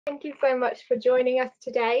Thank you so much for joining us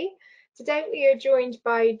today. Today we are joined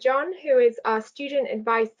by John, who is our Student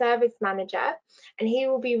Advice Service Manager, and he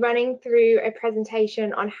will be running through a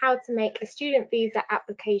presentation on how to make a student visa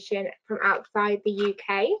application from outside the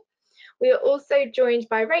UK. We are also joined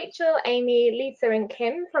by Rachel, Amy, Lisa and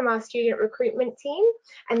Kim from our student recruitment team,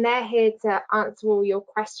 and they're here to answer all your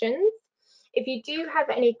questions. If you do have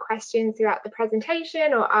any questions throughout the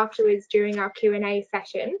presentation or afterwards during our Q&A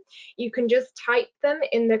session, you can just type them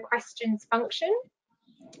in the questions function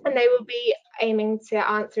and they will be aiming to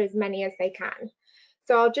answer as many as they can.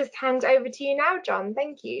 So I'll just hand over to you now, John.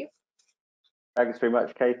 Thank you. Thanks very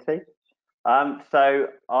much, Katie. So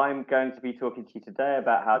I'm going to be talking to you today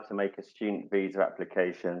about how to make a student visa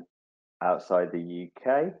application outside the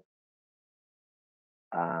UK.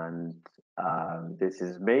 And this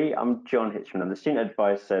is me. I'm John Hitchman. I'm the Student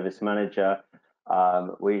Advice Service Manager.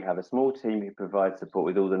 We have a small team who provides support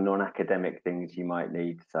with all the non-academic things you might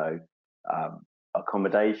need. So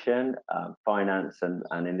accommodation, finance,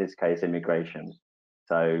 and in this case, immigration.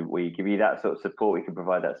 So we give you that sort of support. We can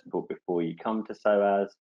provide that support before you come to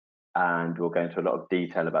SOAS. And we'll go into a lot of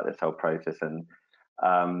detail about this whole process. And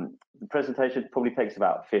the presentation probably takes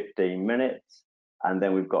about 15 minutes. And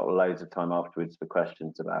then we've got loads of time afterwards for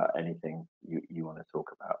questions about anything you want to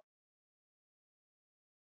talk about.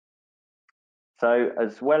 So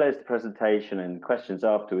as well as the presentation and questions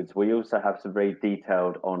afterwards, we also have some very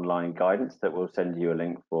detailed online guidance that we'll send you a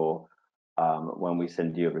link for when we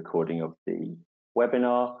send you a recording of the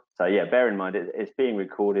webinar. So yeah, bear in mind it's being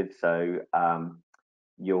recorded, so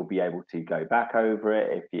you'll be able to go back over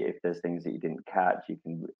it. If there's things that you didn't catch, you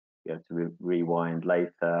can be able to rewind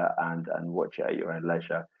later and watch it at your own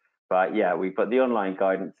leisure. But yeah, we've got the online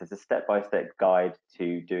guidance. It's a step-by-step guide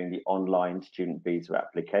to doing the online student visa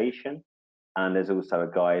application. And there's also a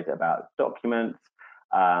guide about documents.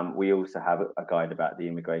 We also have a guide about the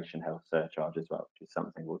immigration health surcharge as well, which is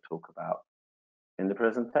something we'll talk about in the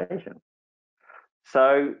presentation.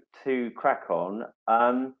 So to crack on,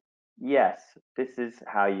 yes, this is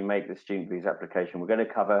how you make the student visa application. We're going to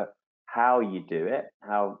cover how you do it.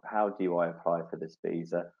 How do I apply for this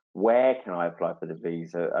visa? Where can I apply for the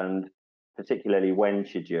visa? And particularly, when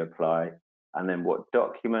should you apply? And then what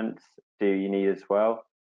documents do you need as well?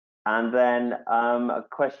 And then a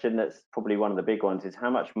question that's probably one of the big ones is how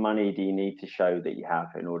much money do you need to show that you have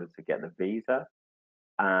in order to get the visa?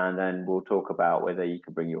 And then we'll talk about whether you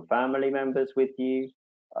can bring your family members with you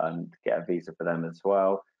and get a visa for them as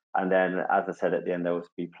well. And then, as I said at the end, there will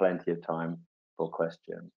be plenty of time for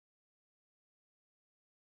questions.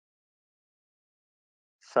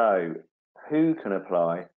 So, who can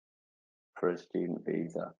apply for a student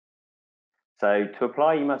visa? So, to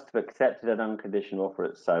apply, you must have accepted an unconditional offer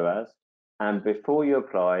at SOAS. And before you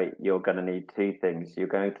apply, you're going to need two things. You're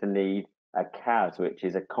going to need a CAS, which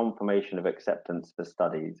is a confirmation of acceptance for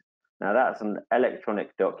studies. Now, that's an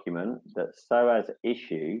electronic document that SOAS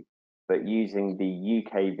issue, but using the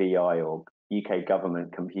UKVI or UK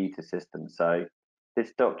government computer system. So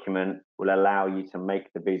this document will allow you to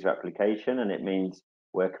make the visa application, and it means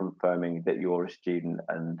we're confirming that you're a student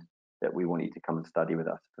and that we want you to come and study with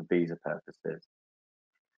us for visa purposes.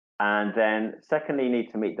 And then secondly, you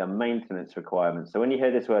need to meet the maintenance requirements. So when you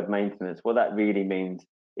hear this word maintenance, what that really means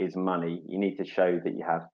is money. You need to show that you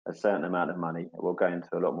have a certain amount of money. We'll go into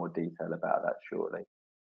a lot more detail about that shortly.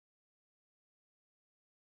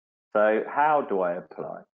 So how do I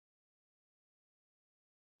apply?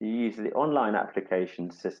 You use the online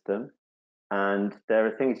application system, and there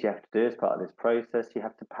are things you have to do as part of this process. You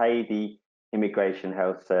have to pay the immigration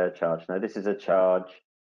health surcharge. Now, this is a charge.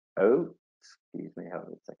 Oh, excuse me, hold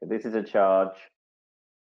on a second. This is a charge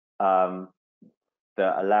that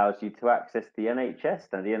allows you to access the NHS.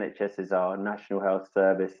 Now, the NHS is our national health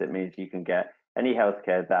service. It means you can get any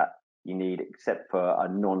healthcare that you need except for a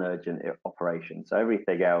non-urgent operation. So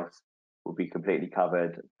everything else will be completely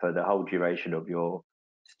covered for the whole duration of your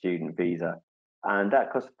student visa. And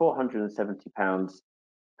that costs £470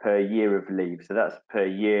 per year of leave. So that's per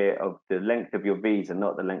year of the length of your visa,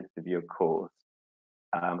 not the length of your course.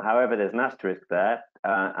 However, there's an asterisk there,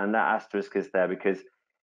 and that asterisk is there because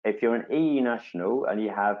if you're an EU national and you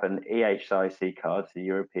have an EHIC card, the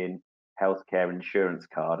European Healthcare Insurance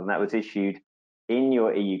Card, and that was issued in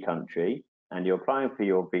your EU country, and you're applying for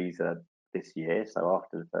your visa this year, so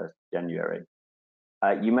after the 1st of January,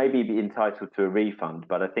 you may be entitled to a refund.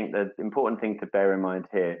 But I think the important thing to bear in mind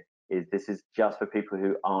here is this is just for people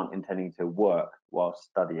who aren't intending to work while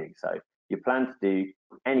studying. So if you plan to do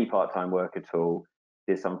any part-time work at all,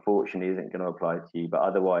 this unfortunately isn't going to apply to you, but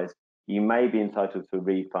otherwise you may be entitled to a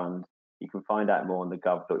refund. You can find out more on the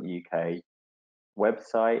gov.uk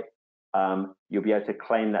website. you'll be able to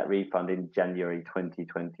claim that refund in January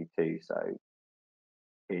 2022, so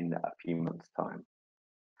in a few months' time.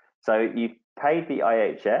 So you've paid the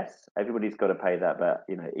IHS, everybody's got to pay that, but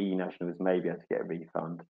EU nationals may be able to get a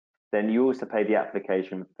refund. Then you also pay the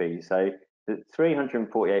application fee. So the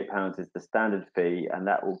 £348 is the standard fee, and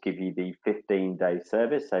that will give you the 15-day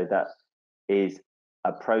service. So that is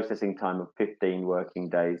a processing time of 15 working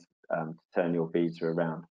days to turn your visa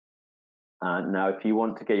around. Now, if you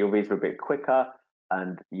want to get your visa a bit quicker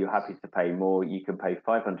and you're happy to pay more, you can pay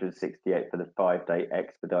 £568 for the 5-day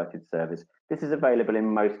expedited service. This is available in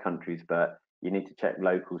most countries, but you need to check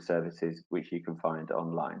local services, which you can find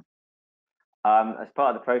online. As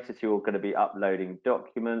part of the process, you're going to be uploading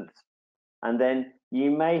documents, and then you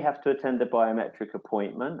may have to attend a biometric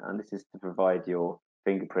appointment, and this is to provide your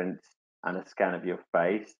fingerprints and a scan of your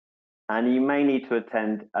face. And you may need to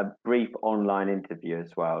attend a brief online interview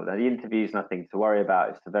as well. Now, the interview is nothing to worry about.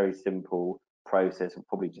 It's a very simple process. It'll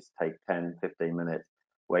probably just take 10, 15 minutes,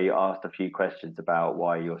 where you're asked a few questions about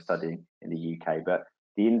why you're studying in the UK. But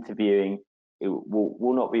the interviewing, it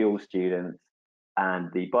will not be all students,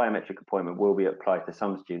 and the biometric appointment will be applied to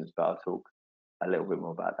some students, but I'll talk a little bit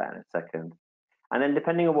more about that in a second. And then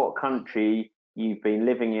depending on what country you've been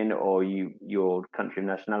living in, or your country of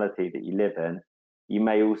nationality that you live in, you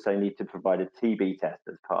may also need to provide a TB test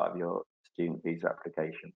as part of your student visa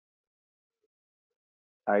application.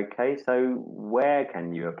 Okay, so where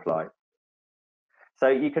can you apply? So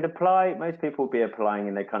you can apply, most people will be applying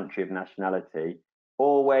in their country of nationality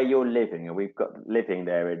or where you're living, and we've got living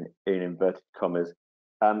there in inverted commas.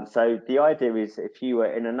 So the idea is, if you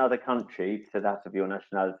were in another country to that of your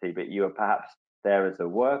nationality, but you are perhaps there as a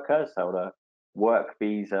worker, so on a work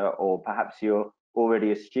visa, or perhaps you're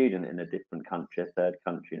already a student in a different country, a third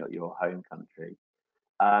country, not your home country,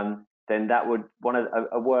 then that would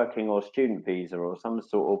a working or student visa or some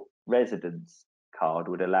sort of residence card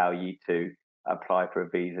would allow you to apply for a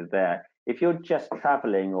visa there. If you're just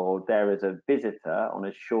traveling or there as a visitor on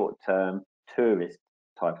a short-term tourist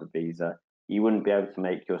type of visa, you wouldn't be able to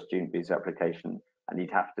make your student visa application, and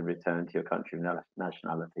you'd have to return to your country of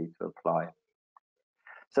nationality to apply.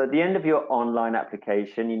 So at the end of your online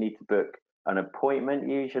application, you need to book an appointment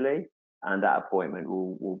usually, and that appointment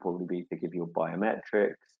will probably be to give your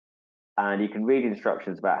biometrics. And you can read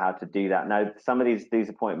instructions about how to do that. Now, some of these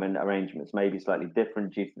appointment arrangements may be slightly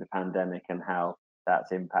different due to the pandemic and how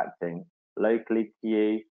that's impacting locally to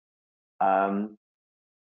you.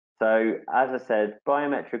 So as I said,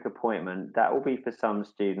 biometric appointment, that will be for some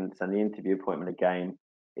students, and the interview appointment again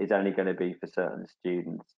is only going to be for certain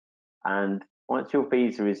students. And once your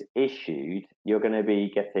visa is issued, you're going to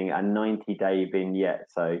be getting a 90-day vignette.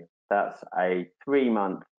 So that's a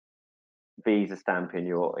 3-month visa stamp in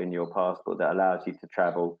your passport that allows you to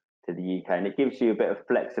travel to the UK, and it gives you a bit of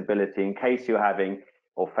flexibility in case you're having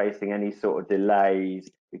or facing any sort of delays,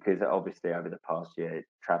 because obviously over the past year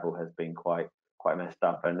travel has been quite messed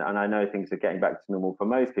up, and I know things are getting back to normal for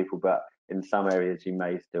most people, but in some areas you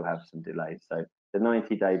may still have some delays. So the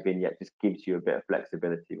 90-day vignette just gives you a bit of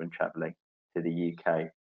flexibility when traveling to the UK.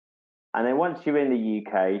 And then once you're in the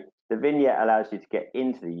UK, the vignette allows you to get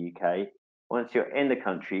into the UK. Once you're in the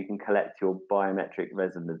country, you can collect your biometric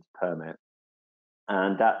residence permit.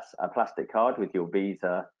 And that's a plastic card with your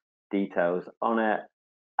visa details on it.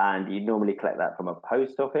 And you normally collect that from a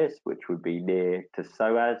post office, which would be near to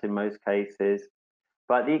SOAS in most cases.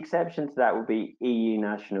 But the exception to that would be EU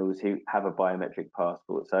nationals who have a biometric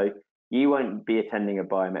passport. So you won't be attending a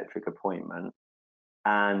biometric appointment,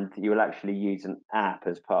 and you will actually use an app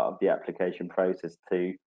as part of the application process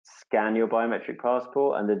to scan your biometric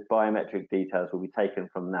passport, and the biometric details will be taken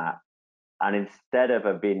from that. And instead of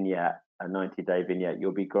a vignette, a 90-day vignette,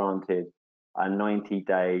 you'll be granted a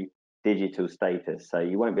 90-day digital status. So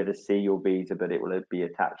you won't be able to see your visa, but it will be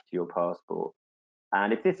attached to your passport.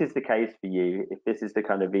 And if this is the case for you, if this is the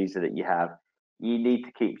kind of visa that you have, you need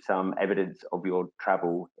to keep some evidence of your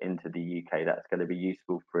travel into the UK. That's going to be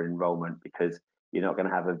useful for enrolment, because you're not going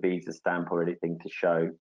to have a visa stamp or anything to show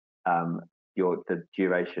the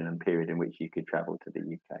duration and period in which you could travel to the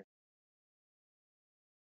UK.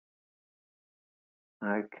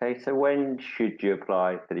 Okay, so when should you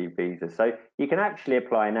apply for the visa? So you can actually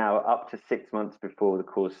apply now up to 6 months before the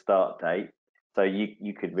course start date. So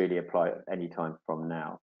you could really apply at any time from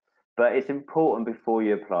now. But it's important before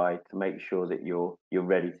you apply to make sure that you're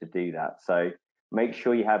ready to do that. So make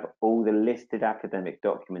sure you have all the listed academic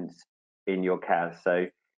documents in your CAS. So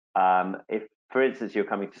if, for instance, you're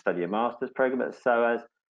coming to study a master's program at SOAS,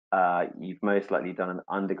 you've most likely done an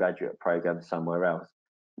undergraduate program somewhere else.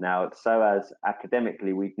 Now at SOAS,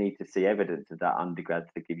 academically, we'd need to see evidence of that undergrad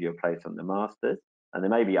to give you a place on the master's. and there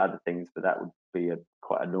may be other things, but that would be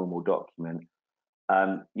quite a normal document.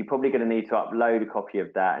 You're probably going to need to upload a copy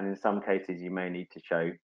of that, and in some cases you may need to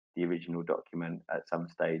show the original document at some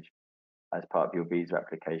stage as part of your visa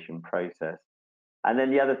application process. And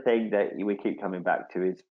then the other thing that we keep coming back to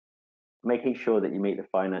is making sure that you meet the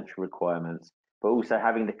financial requirements, but also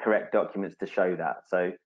having the correct documents to show that.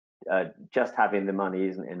 So just having the money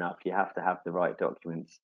isn't enough. You have to have the right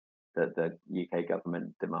documents that the UK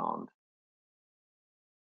government demand.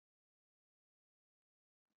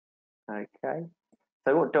 Okay,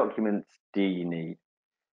 so what documents do you need?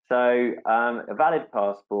 So a valid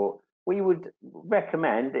passport, we would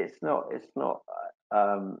recommend, it's not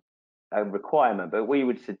a requirement, but we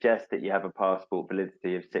would suggest that you have a passport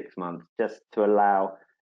validity of 6 months just to allow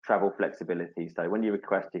travel flexibility. So when you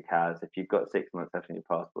request your CAS, if you've got 6 months left on your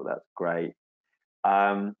passport, that's great.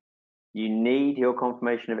 You need your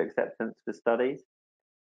confirmation of acceptance for studies,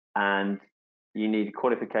 and you need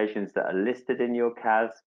qualifications that are listed in your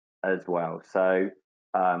CAS as well. So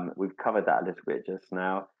we've covered that a little bit just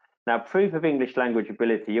now. Now, proof of English language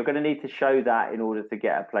ability, you're going to need to show that in order to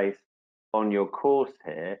get a place on your course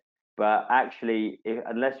here. But actually,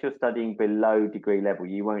 unless you're studying below degree level,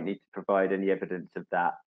 you won't need to provide any evidence of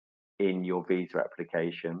that in your visa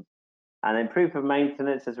application. And then proof of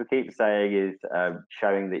maintenance, as we keep saying, is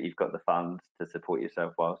showing that you've got the funds to support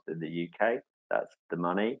yourself whilst in the UK. That's the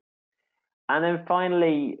money. And then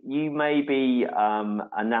finally, you may be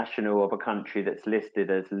a national of a country that's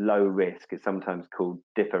listed as low risk. It's sometimes called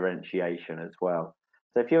differentiation as well.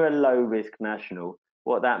 So if you're a low risk national,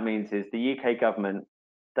 what that means is the UK government,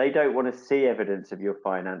 they don't want to see evidence of your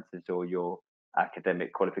finances or your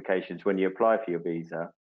academic qualifications when you apply for your visa.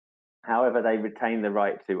 However, they retain the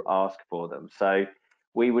right to ask for them. So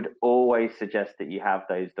we would always suggest that you have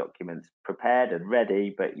those documents prepared and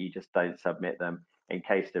ready, but you just don't submit them in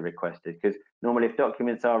case they're requested. Because normally if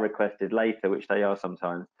documents are requested later, which they are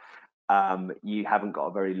sometimes, you haven't got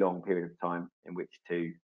a very long period of time in which to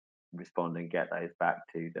respond and get those back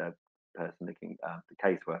to the person looking, the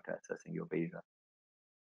caseworker assessing your visa.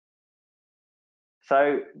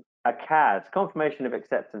 So a CAS, confirmation of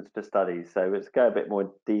acceptance for studies. So let's go a bit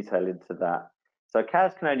more detail into that. So a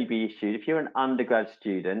CAS can only be issued if you're an undergrad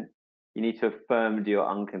student, you need to affirm your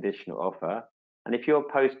unconditional offer. And if you're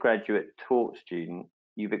a postgraduate taught student,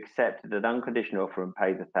 you've accepted an unconditional offer and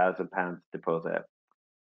paid the £1,000 deposit.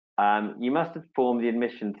 You must inform the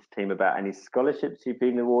admissions team about any scholarships you've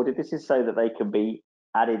been awarded. This is so that they can be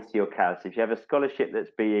added to your CAS. If you have a scholarship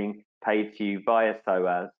that's being paid to you via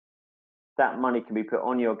SOAS, that money can be put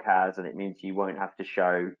on your CAS, and it means you won't have to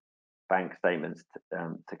show bank statements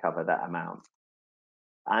to cover that amount.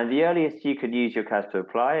 And the earliest you can use your CAS to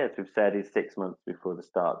apply, as we've said, is 6 months before the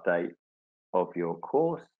start date of your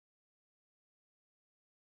course.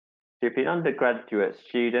 So if you're an undergraduate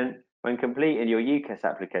student, when completing your UCAS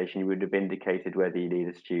application, you would have indicated whether you need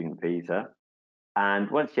a student visa. And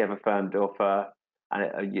once you have a firmed offer,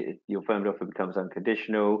 and your firmed offer becomes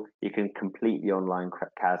unconditional, you can complete the online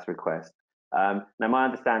CAS request. Now, my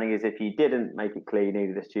understanding is if you didn't make it clear you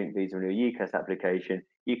needed a student visa in your UCAS application,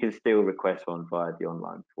 you can still request one via the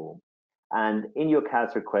online form. And in your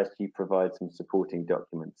CAS request, you provide some supporting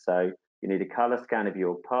documents. So you need a colour scan of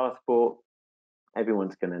your passport.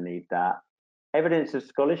 Everyone's going to need that. Evidence of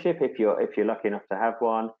scholarship, if you're lucky enough to have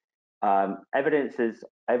one. Evidence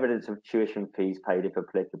of tuition fees paid if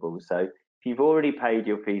applicable. So if you've already paid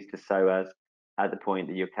your fees to SOAS at the point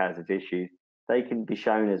that your CAS is issued, they can be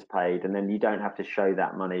shown as paid, and then you don't have to show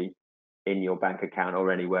that money in your bank account or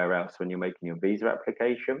anywhere else when you're making your visa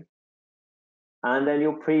application. And then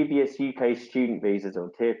your previous UK student visas or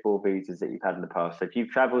Tier 4 visas that you've had in the past. So if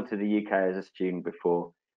you've travelled to the UK as a student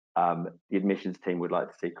before, the admissions team would like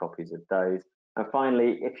to see copies of those. And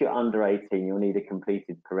finally, if you're under 18, you'll need a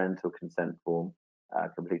completed parental consent form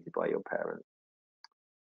completed by your parents.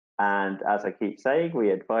 And as I keep saying,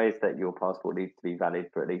 we advise that your passport needs to be valid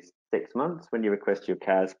for at least 6 months when you request your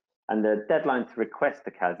CAS. And the deadline to request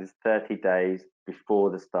the CAS is 30 days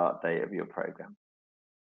before the start date of your programme.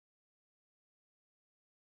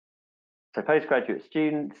 So postgraduate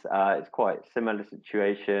students, it's quite a similar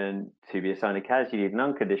situation. To be assigned a CAS, you need an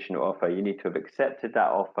unconditional offer. You need to have accepted that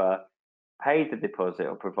offer, paid the deposit,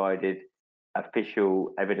 or provided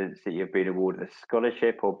official evidence that you've been awarded a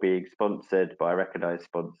scholarship or being sponsored by a recognised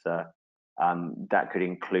sponsor. That could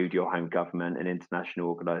include your home government, an international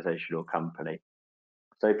organisation or company.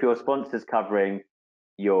 So if your sponsor's covering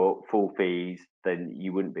your full fees, then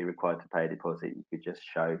you wouldn't be required to pay a deposit. You could just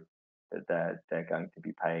show that they're going to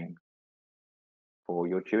be paying for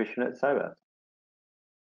your tuition at SOAS.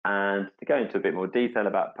 And to go into a bit more detail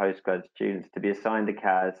about postgrad students, to be assigned a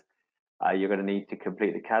CAS, you're going to need to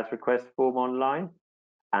complete the CAS request form online.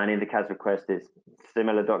 And in the CAS request, it's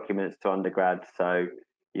similar documents to undergrad. So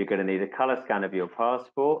you're going to need a colour scan of your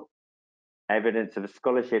passport, evidence of a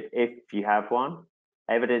scholarship if you have one,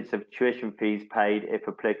 evidence of tuition fees paid if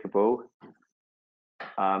applicable,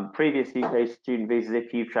 previous UK student visas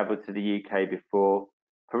if you've travelled to the UK before,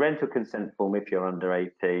 parental consent form if you're under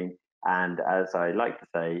 18, and as I like to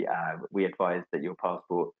say, we advise that your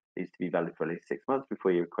passport needs to be valid for at least 6 months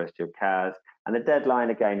before you request your CAS, and the deadline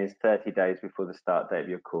again is 30 days before the start date of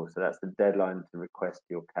your course, so that's the deadline to request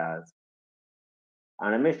your CAS.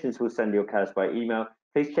 And admissions will send your CAS by email.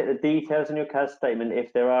 Please check the details in your CAS statement.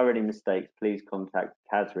 If there are any mistakes, please contact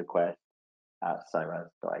CAS request at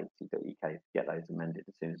soas.ac.uk to get those amended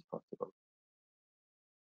as soon as possible.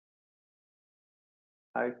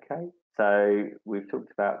 Okay, so we've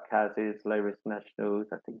talked about CASs, low risk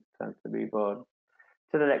nationals. I think it's time to move on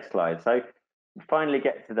to the next slide. So finally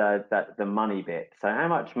get to the money bit. So how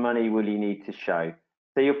much money will you need to show?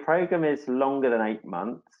 So your program is longer than 8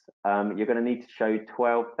 months. You're going to need to show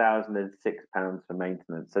 £12,006 for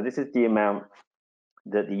maintenance. So this is the amount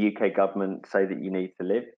that the UK government say that you need to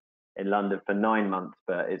live in London for 9 months,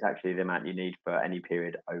 but it's actually the amount you need for any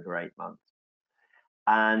period over 8 months.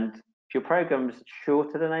 And if your program's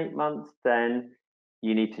shorter than 8 months, then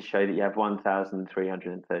you need to show that you have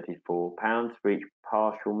 £1,334 for each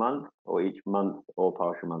partial month, or each month or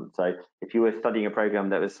partial month. So if you were studying a program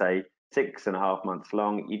that was, say, 6.5 months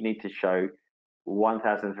long, you'd need to show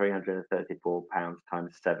 £1,334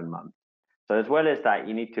 times 7 months. So as well as that,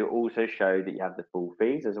 you need to also show that you have the full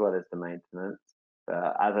fees as well as the maintenance.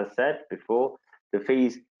 As I said before, the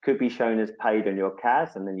fees could be shown as paid on your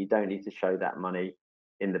CAS, and then you don't need to show that money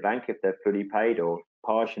in the bank if they're fully paid, or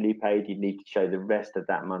partially paid. You need to show the rest of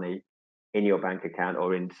that money in your bank account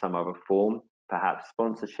or in some other form, perhaps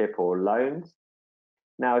sponsorship or loans.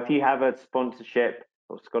 Now, if you have a sponsorship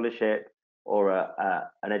or scholarship or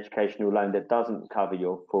an educational loan that doesn't cover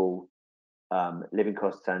your full living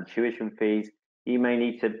costs and tuition fees, you may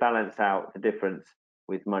need to balance out the difference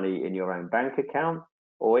with money in your own bank account.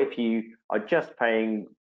 Or if you are just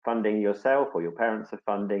funding yourself, or your parents are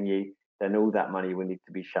funding you, then all that money will need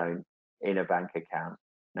to be shown in a bank account.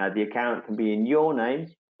 Now, the account can be in your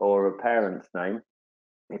name or a parent's name.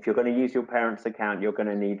 If you're going to use your parents' account, you're going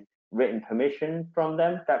to need written permission from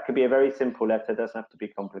them. That could be a very simple letter, doesn't have to be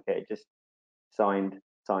complicated, just signed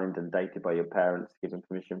and dated by your parents, giving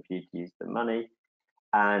permission for you to use the money.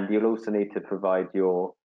 And you'll also need to provide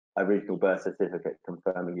your original birth certificate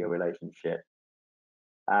confirming your relationship.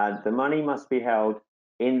 And the money must be held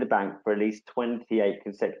in the bank for at least 28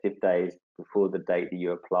 consecutive days before the date that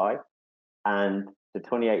you apply. And the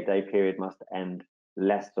 28-day period must end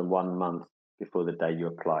less than 1 month before the day you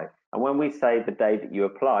apply. And when we say the day that you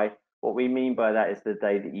apply, what we mean by that is the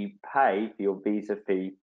day that you pay for your visa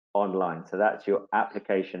fee online. So that's your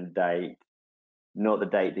application date, not the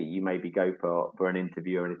date that you maybe go for an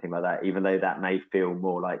interview or anything like that, even though that may feel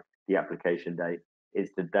more like the application date.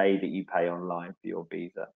 It's the day that you pay online for your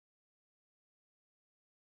visa.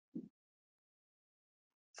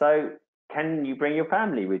 So can you bring your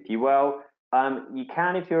family with you? Well, you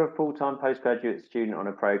can if you're a full-time postgraduate student on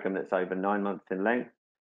a program that's over 9 months in length,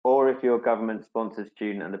 or if you're a government-sponsored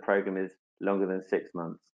student and the program is longer than 6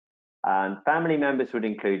 months. And family members would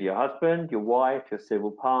include your husband, your wife, your civil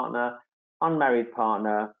partner, unmarried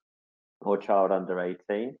partner, or child under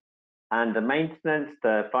 18. And the maintenance,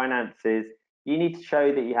 the finances, you need to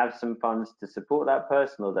show that you have some funds to support that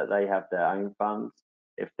person, or that they have their own funds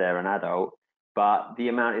if they're an adult. But the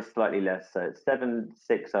amount is slightly less. So it's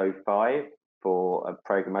 7,605 for a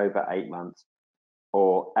program over 8 months,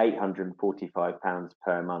 or £845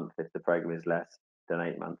 per month if the program is less than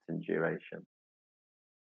 8 months in duration.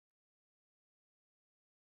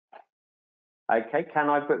 Okay, can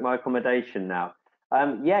I book my accommodation now?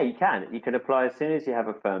 Yeah, you can. You can apply as soon as you have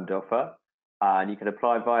a firmed offer, and you can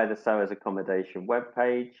apply via the SOAS accommodation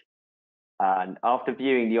webpage. And after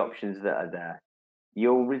viewing the options that are there,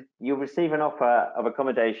 you'll receive an offer of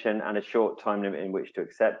accommodation and a short time limit in which to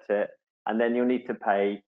accept it, and then you'll need to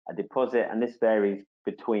pay a deposit, and this varies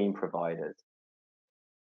between providers.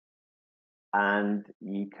 And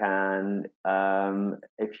you can,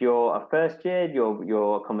 if you're a first year,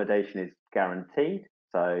 your accommodation is guaranteed.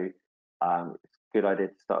 So it's a good idea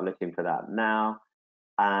to start looking for that now.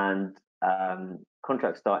 And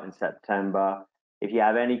contracts start in September. If you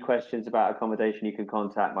have any questions about accommodation, you can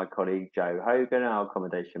contact my colleague Jo Hogan, our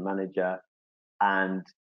accommodation manager, and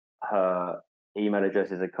her email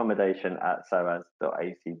address is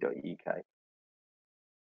accommodation@soas.ac.uk.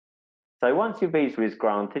 So once your visa is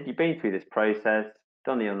granted, you've been through this process,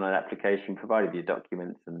 done the online application, provided your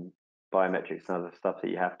documents, and biometrics and other stuff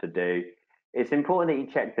that you have to do. It's important that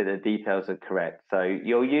you check that the details are correct. So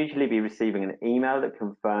you'll usually be receiving an email that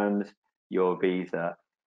confirms your visa.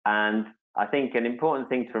 And I think an important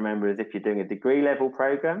thing to remember is if you're doing a degree level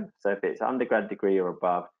program, so if it's undergrad degree or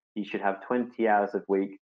above, you should have 20 hours of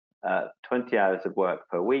work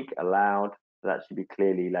per week allowed. That should be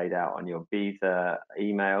clearly laid out on your visa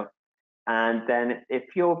email. And then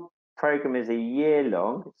if your program is a year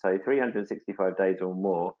long, so 365 days or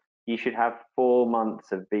more, you should have 4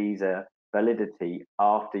 months of visa validity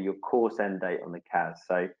after your course end date on the CAS.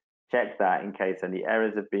 So check that in case any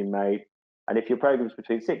errors have been made. And if your program is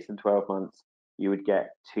between 6 and 12 months, you would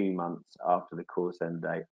get 2 months after the course end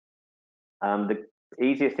date. The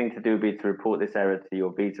easiest thing to do would be to report this error to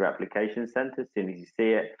your visa application centre as soon as you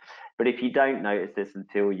see it. But if you don't notice this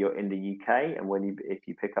until you're in the UK, and if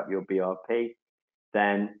you pick up your BRP,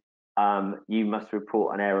 then you must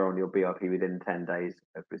report an error on your BRP within 10 days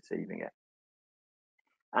of receiving it.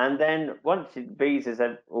 And then once your visas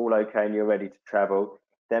are all okay and you're ready to travel,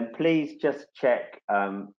 then please just check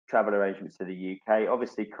travel arrangements to the UK.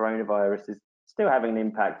 Obviously, coronavirus is still having an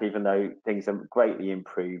impact, even though things are greatly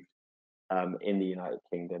improved in the United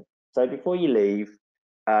Kingdom. So before you leave,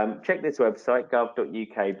 check this website,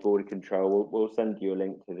 gov.uk border control. We'll send you a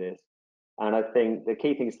link to this. And I think the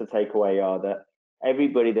key things to take away are that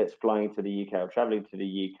everybody that's flying to the UK or traveling to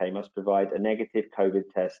the UK must provide a negative COVID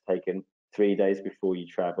test taken 3 days before you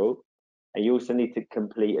travel. And you also need to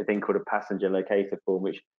complete a thing called a passenger locator form,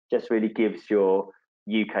 which just really gives your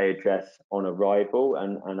UK address on arrival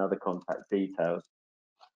and other contact details.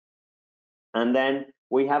 And then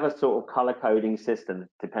we have a sort of color coding system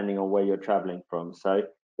depending on where you're traveling from. So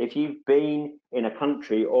if you've been in a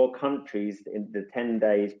country or countries in the 10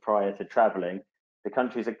 days prior to traveling, the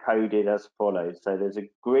countries are coded as follows. So there's a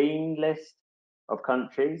green list of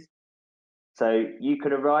countries. So you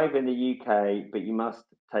could arrive in the UK, but you must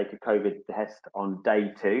take a COVID test on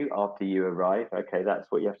day 2 after you arrive. Okay, that's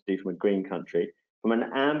what you have to do from a green country. From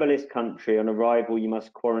an amber list country, on arrival, you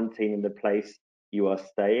must quarantine in the place you are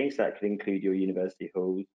staying. So that could include your university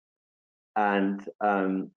halls. And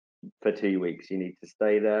for 2 weeks, you need to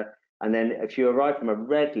stay there. And then if you arrive from a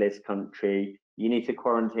red list country, you need to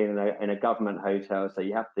quarantine in a government hotel. So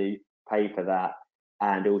you have to pay for that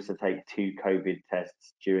and also take 2 COVID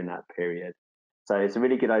tests during that period. So it's a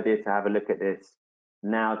really good idea to have a look at this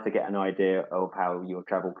now to get an idea of how your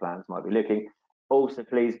travel plans might be looking. Also,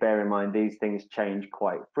 please bear in mind these things change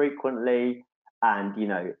quite frequently, and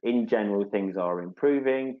in general things are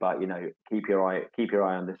improving, but keep your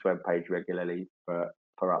eye on this webpage regularly for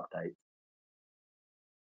updates.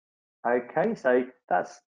 Okay, so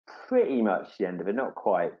that's pretty much the end of it, not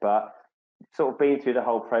quite, but sort of been through the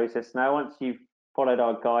whole process now. Once you've followed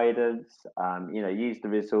our guidance, use the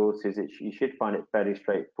resources, you should find it fairly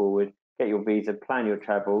straightforward. Get your visa, plan your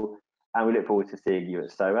travel, and we look forward to seeing you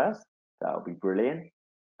at SOAS. That'll be brilliant.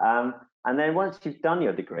 And then once you've done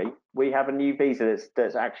your degree, we have a new visa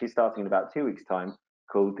that's actually starting in about 2 weeks' time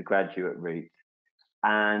called the graduate route.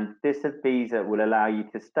 And this visa will allow you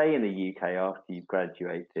to stay in the UK after you've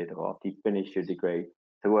graduated or after you've finished your degree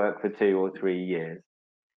to work for 2 or 3 years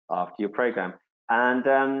after your program.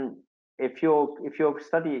 And if you're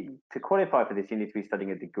studying, to qualify for this, you need to be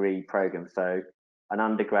studying a degree program, so an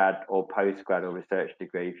undergrad or postgrad or research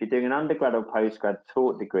degree. If you're doing an undergrad or postgrad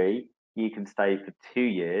taught degree, you can stay for 2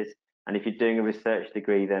 years. And if you're doing a research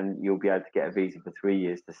degree, then you'll be able to get a visa for 3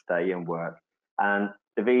 years to stay and work. And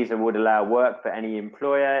the visa would allow work for any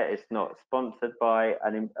employer. It's not sponsored by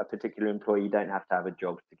a particular employer. You don't have to have a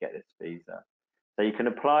job to get this visa. So you can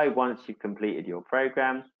apply once you've completed your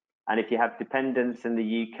program. And if you have dependents in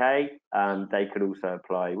the UK, they could also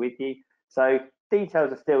apply with you. So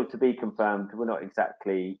details are still to be confirmed. We're not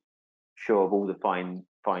exactly sure of all the fine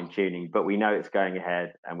tuning, but we know it's going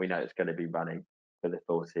ahead and we know it's going to be running for the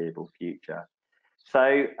foreseeable future.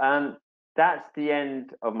 So that's the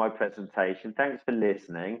end of my presentation. Thanks for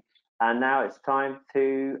listening. And now it's time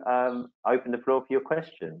to open the floor for your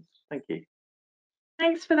questions. Thank you.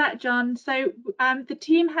 Thanks for that, John. So the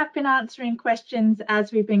team have been answering questions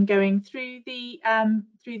as we've been going through the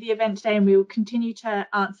event today, and we will continue to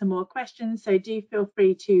answer more questions. So do feel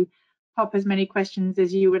free to pop as many questions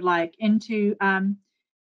as you would like into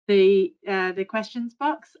the questions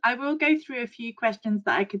box. I will go through a few questions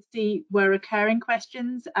that I could see were recurring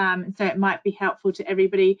questions, so it might be helpful to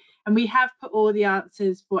everybody. And we have put all the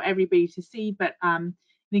answers for everybody to see, but I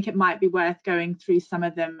think it might be worth going through some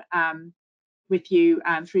of them with you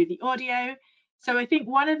through the audio. So I think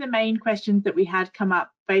one of the main questions that we had come up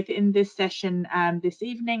both in this session this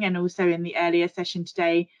evening and also in the earlier session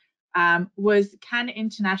today was, can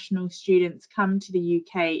international students come to the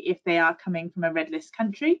UK if they are coming from a red list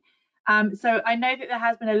country? So I know that there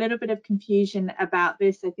has been a little bit of confusion about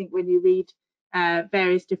this. I think when you read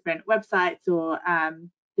various different websites or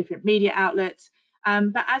different media outlets,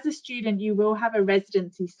 but as a student, you will have a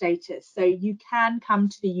residency status. So you can come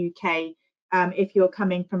to the UK if you're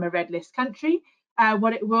coming from a red list country.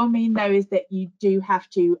 What it will mean, though, is that you do have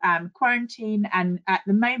to quarantine, and at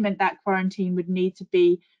the moment that quarantine would need to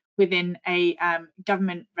be within a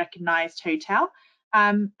government recognised hotel.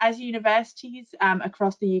 As universities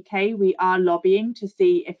across the UK, we are lobbying to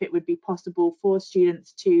see if it would be possible for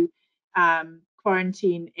students to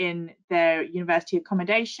quarantine in their university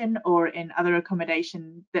accommodation or in other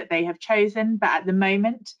accommodation that they have chosen. But at the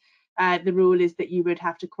moment, the rule is that you would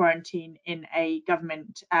have to quarantine in a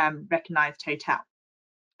government recognised hotel.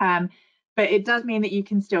 But it does mean that you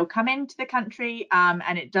can still come into the country,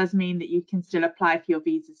 and it does mean that you can still apply for your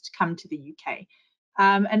visas to come to the UK.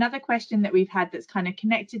 Another question that we've had that's kind of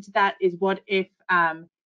connected to that is, what if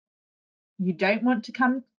you don't want to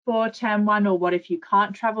come for term one, or what if you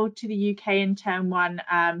can't travel to the UK in term one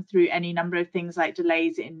through any number of things like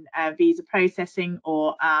delays in visa processing,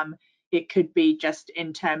 or it could be just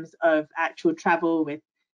in terms of actual travel with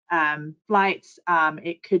flights.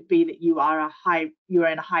 It could be that you are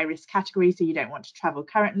in a high risk category, so you don't want to travel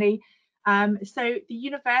currently. So the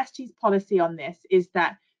university's policy on this is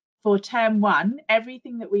that for term one,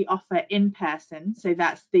 everything that we offer in person, so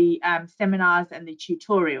that's the seminars and the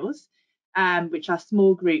tutorials, which are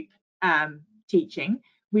small group teaching,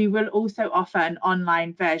 we will also offer an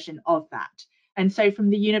online version of that. And so from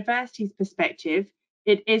the university's perspective,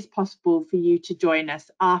 it is possible for you to join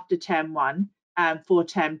us after term one for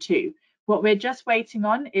term two. What we're just waiting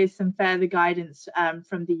on is some further guidance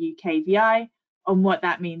from the UKVI on what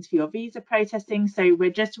that means for your visa processing. So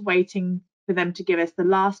we're just waiting for them to give us the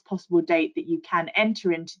last possible date that you can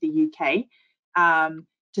enter into the UK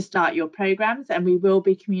to start your programs, and we will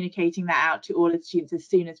be communicating that out to all the students as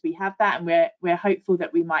soon as we have that, and we're hopeful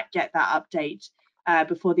that we might get that update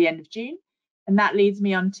before the end of June. And that leads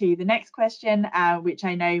me on to the next question, which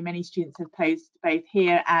I know many students have posed both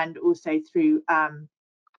here and also through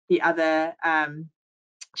the other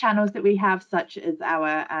channels that we have, such as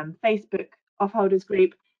our Facebook offholders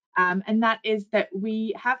group, and that is that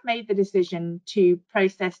we have made the decision to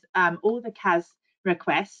process all the CAS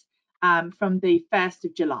requests from the 1st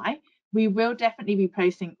of July. We will definitely be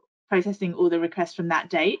processing all the requests from that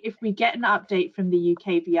date. If we get an update from the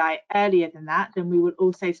UKVI earlier than that, then we will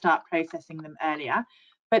also start processing them earlier.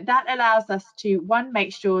 But that allows us to, one,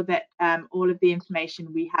 make sure that all of the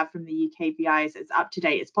information we have from the UKVI is as up to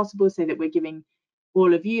date as possible, so that we're giving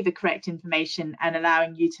all of you the correct information and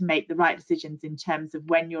allowing you to make the right decisions in terms of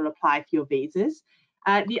when you'll apply for your visas.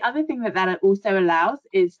 The other thing that also allows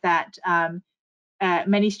is that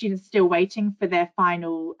many students are still waiting for their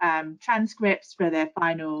final transcripts, for their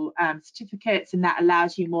final certificates, and that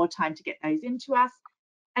allows you more time to get those into us.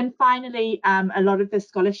 And finally, a lot of the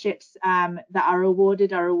scholarships that are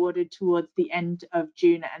awarded towards the end of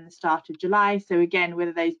June and the start of July. So again,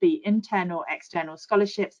 whether those be internal or external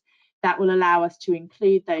scholarships, that will allow us to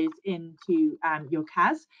include those into your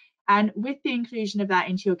CAS. And with the inclusion of that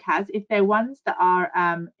into your CAS, if they're ones that are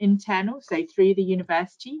internal, so through the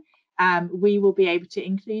university, we will be able to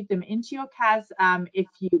include them into your CAS if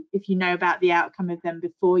you know about the outcome of them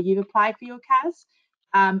before you apply for your CAS.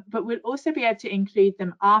 But we'll also be able to include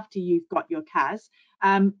them after you've got your CAS.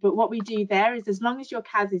 But what we do there is, as long as your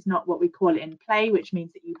CAS is not what we call in play, which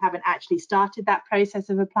means that you haven't actually started that process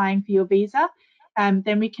of applying for your visa,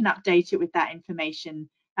 then we can update it with that information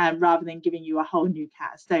rather than giving you a whole new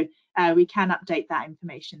CAS. So we can update that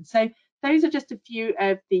information. So those are just a few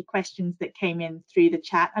of the questions that came in through the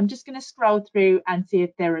chat. I'm just going to scroll through and see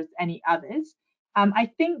if there is any others.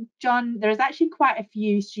 I think, John, there's actually quite a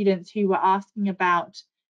few students who were asking about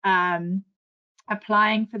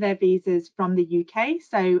applying for their visas from the UK.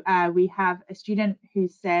 So we have a student who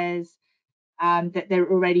says that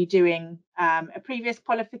they're already doing a previous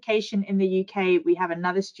qualification in the UK. We have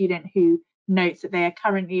another student who notes that they are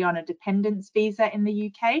currently on a dependence visa in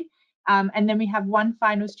the UK. And then we have one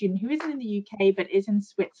final student who isn't in the UK but is in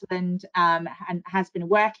Switzerland and has been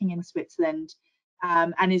working in Switzerland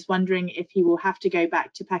and is wondering if he will have to go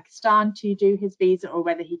back to Pakistan to do his visa or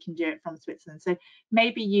whether he can do it from Switzerland. So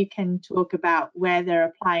maybe you can talk about where they're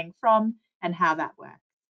applying from and how that works.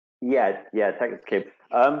 Yeah, thanks, Kim.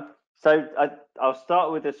 So I'll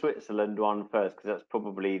start with the Switzerland one first, because that's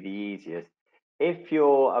probably the easiest. If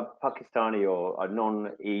you're a Pakistani or a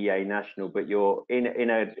non-EEA national, but you're in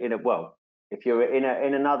a well, if you're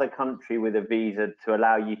in another country with a visa to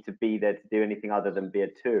allow you to be there to do anything other than be a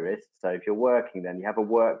tourist, so if you're working, then you have a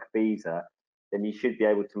work visa, then you should be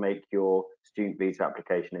able to make your student visa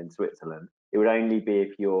application in Switzerland. It would only be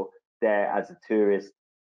if you're there as a tourist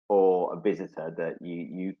or a visitor that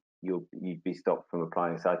you'd be stopped from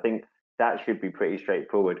applying. So I think that should be pretty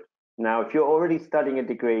straightforward. Now, if you're already studying a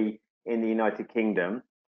degree in the United Kingdom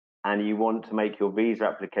and you want to make your visa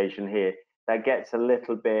application here, that gets a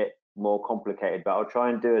little bit more complicated, but I'll try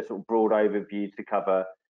and do a sort of broad overview to cover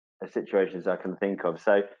the situations I can think of.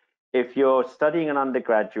 So if you're studying an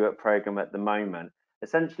undergraduate program at the moment,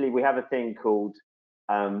 essentially we have a thing called,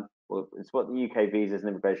 well, it's what the UK Visas and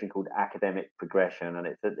Immigration called academic progression, and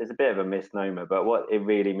it's a bit of a misnomer, but what it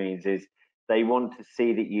really means is they want to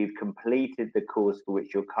see that you've completed the course for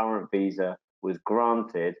which your current visa was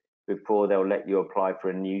granted before they'll let you apply for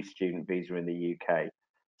a new student visa in the UK.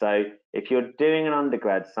 So if you're doing an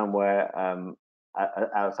undergrad somewhere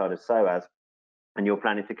outside of SOAS and you're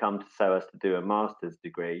planning to come to SOAS to do a master's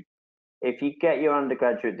degree, if you get your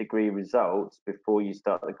undergraduate degree results before you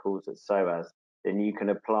start the course at SOAS, then you can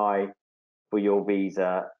apply for your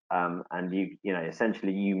visa, and you know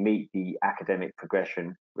essentially you meet the academic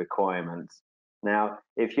progression requirements. Now,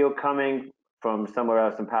 if you're coming from somewhere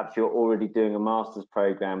else and perhaps you're already doing a master's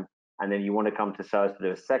program and then you want to come to SOAS to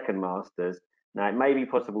do a second master's, now it may be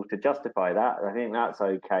possible to justify that. I think that's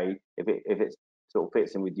okay if it sort of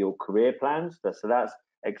fits in with your career plans. So that's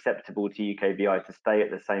acceptable to UKVI to stay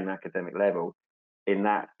at the same academic level in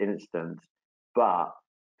that instance. But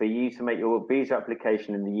for you to make your visa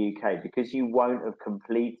application in the UK, because you won't have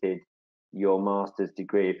completed your master's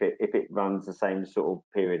degree if it runs the same sort of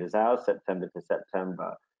period as ours, September to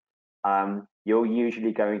September, you're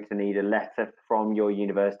usually going to need a letter from your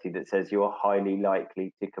university that says you're highly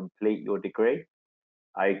likely to complete your degree.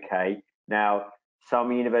 Okay, now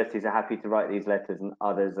some universities are happy to write these letters and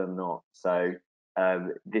others are not. So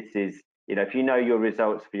this is, you know, if you know your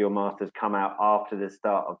results for your master's come out after the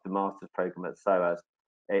start of the master's program at SOAS,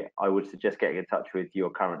 I would suggest getting in touch with your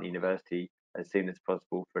current university as soon as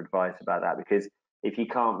possible for advice about that, because if you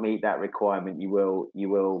can't meet that requirement, you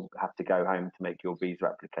will have to go home to make your visa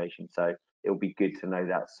application. So it'll be good to know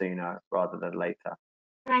that sooner rather than later.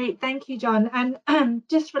 Great, thank you, John. And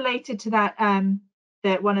just related to that,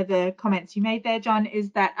 that one of the comments you made there, John,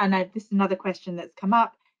 is that, and this is another question that's come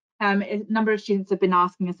up, a number of students have been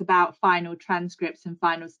asking us about final transcripts and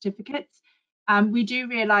final certificates. We do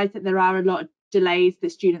realise that there are a lot of delays that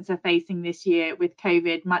students are facing this year with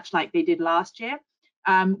COVID, much like they did last year.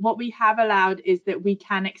 What we have allowed is that we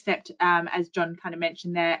can accept, as John kind of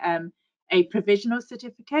mentioned there, a provisional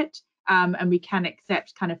certificate, and we can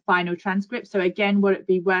accept kind of final transcripts. So again, what it'd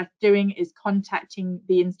be worth doing is contacting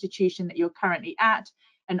the institution that you're currently at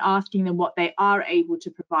and asking them what they are able to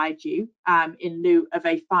provide you in lieu of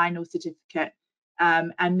a final certificate.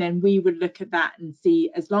 And then we would look at that and see,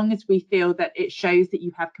 as long as we feel that it shows that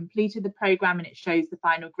you have completed the program and it shows the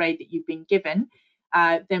final grade that you've been given,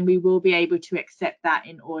 then we will be able to accept that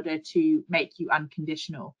in order to make you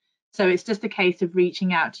unconditional. So it's just a case of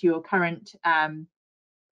reaching out to your current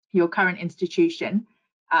institution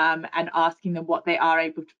and asking them what they are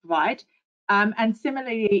able to provide. And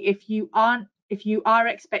similarly, if you are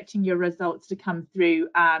expecting your results to come through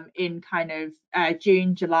in kind of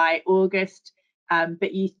June, July, August,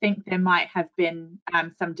 but you think there might have been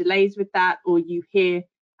some delays with that, or you hear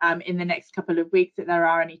in the next couple of weeks that there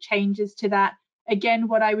are any changes to that, again,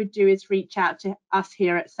 what I would do is reach out to us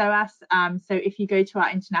here at SOAS. So if you go to our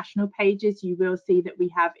international pages, you will see that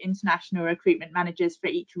we have international recruitment managers for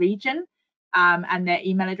each region, and their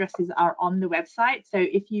email addresses are on the website. So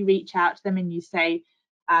if you reach out to them and you say,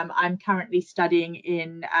 I'm currently studying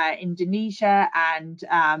in Indonesia, and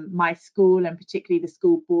my school, and particularly the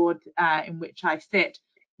school board in which I sit,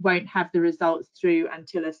 won't have the results through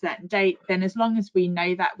until a certain date, then as long as we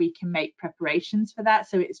know that, we can make preparations for that.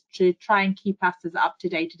 So it's to try and keep us as up to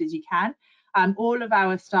date as you can. All of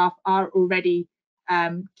our staff are already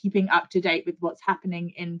keeping up to date with what's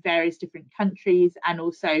happening in various different countries, and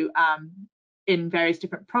also in various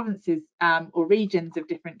different provinces or regions of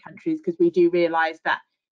different countries, because we do realise that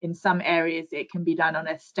in some areas it can be done on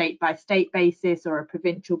a state-by-state basis or a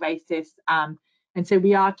provincial basis. And so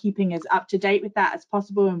we are keeping as up to date with that as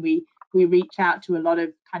possible, and we reach out to a lot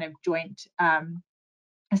of kind of joint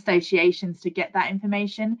associations to get that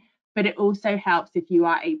information. But it also helps if you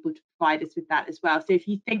are able to provide us with that as well. So if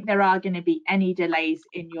you think there are going to be any delays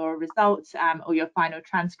in your results or your final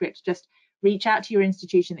transcripts, just reach out to your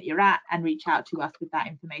institution that you're at and reach out to us with that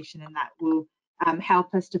information, and that will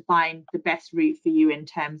help us to find the best route for you in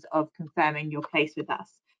terms of confirming your place with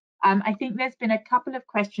us. I think there's been a couple of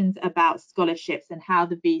questions about scholarships and how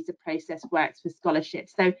the visa process works for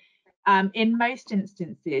scholarships. So in most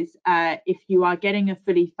instances, if you are getting a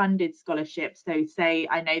fully funded scholarship, so say,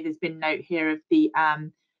 I know there's been note here of the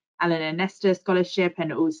Alan and Nesta scholarship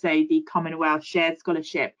and also the Commonwealth Shared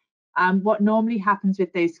Scholarship. What normally happens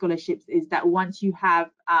with those scholarships is that once you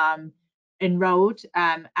have enrolled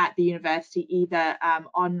at the university, either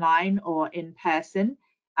online or in person,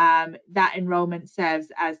 that enrolment serves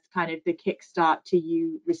as kind of the kickstart to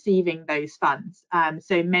you receiving those funds.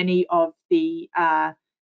 So many of the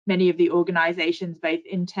organisations, both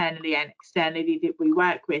internally and externally, that we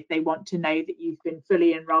work with, they want to know that you've been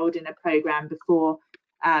fully enrolled in a programme before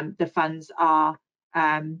the funds are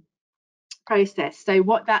processed. So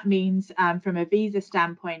what that means from a visa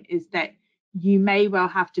standpoint is that you may well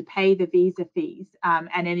have to pay the visa fees and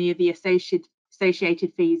any of the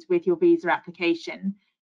associated fees with your visa application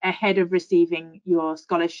ahead of receiving your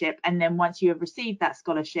scholarship. And then once you have received that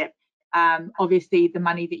scholarship, obviously the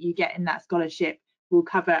money that you get in that scholarship will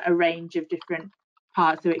cover a range of different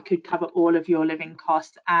parts. So it could cover all of your living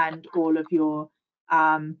costs and all of your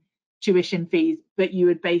tuition fees, but you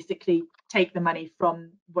would basically take the money from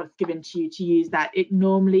what's given to you to use that. It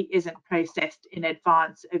normally isn't processed in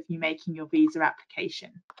advance of you making your visa application.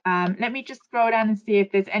 Let me just scroll down and see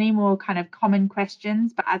if there's any more kind of common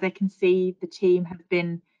questions, but as I can see, the team has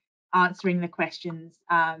been answering the questions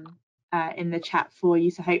in the chat for you,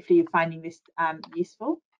 so hopefully you're finding this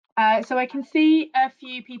useful. So I can see a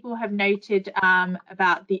few people have noted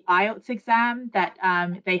about the IELTS exam, that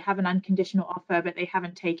they have an unconditional offer, but they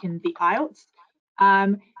haven't taken the IELTS.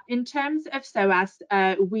 In terms of SOAS,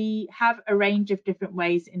 we have a range of different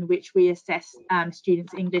ways in which we assess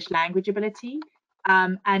students' English language ability.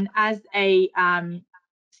 And as a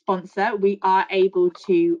sponsor, we are able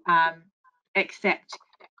to accept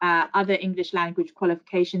other English language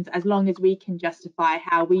qualifications as long as we can justify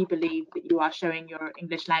how we believe that you are showing your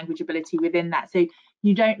English language ability within that. So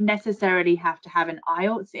you don't necessarily have to have an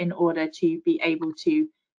IELTS in order to be able to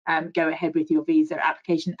go ahead with your visa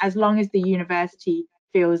application, as long as the university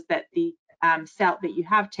feels that the CELT that you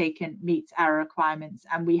have taken meets our requirements,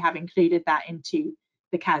 and we have included that into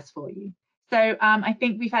the CAS for you. So I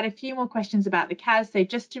think we've had a few more questions about the CAS. So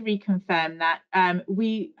just to reconfirm that,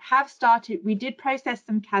 we did process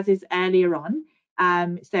some CASs earlier on.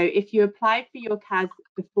 So if you applied for your CAS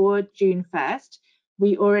before June 1st,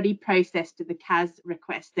 we already processed the CAS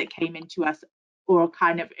request that came into us, or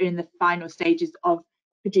kind of in the final stages of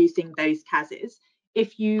producing those CASs.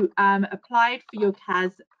 If you applied for your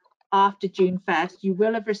CAS after June 1st, you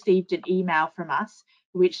will have received an email from us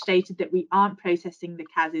which stated that we aren't processing the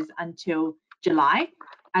CASs until July.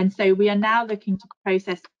 And so we are now looking to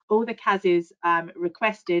process all the CASs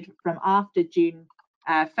requested from after June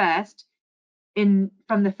 1st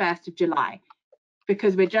from the 1st of July,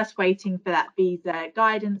 because we're just waiting for that visa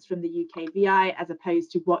guidance from the UKVI, as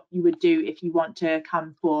opposed to what you would do if you want to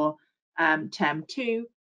come for term 2,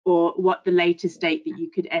 or what the latest date that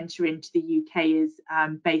you could enter into the UK is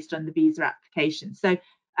based on the visa application. So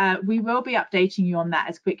we will be updating you on that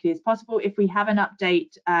as quickly as possible. If we have an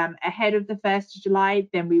update ahead of the 1st of July,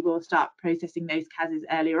 then we will start processing those CASs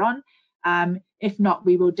earlier on. If not,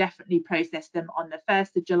 we will definitely process them on the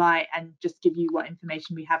 1st of July and just give you what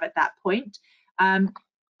information we have at that point.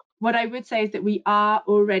 What I would say is that we are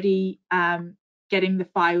already getting the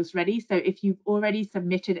files ready. So if you've already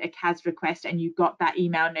submitted a CAS request and you got that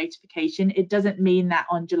email notification, it doesn't mean that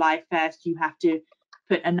on July 1st you have to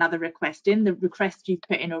put another request in. The request you've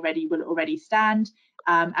put in already will already stand,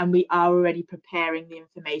 and we are already preparing the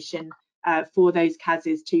information for those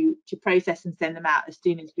CASs to process and send them out as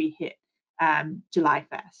soon as we hit July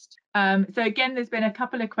 1st. So again, there's been a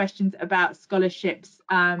couple of questions about scholarships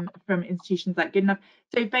from institutions like Goodenough.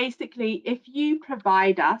 So basically, if you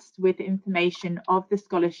provide us with information of the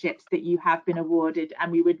scholarships that you have been awarded,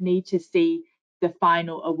 and we would need to see the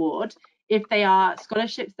final award, if they are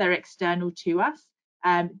scholarships that are external to us,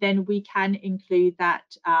 then we can include that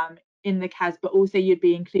in the CAS, but also you'd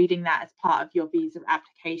be including that as part of your visa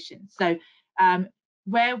application. So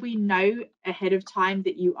where we know ahead of time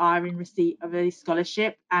that you are in receipt of a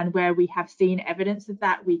scholarship, and where we have seen evidence of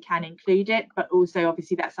that, we can include it. But also,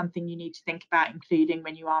 obviously, that's something you need to think about including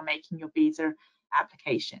when you are making your visa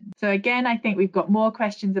application. So again, I think we've got more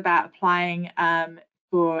questions about applying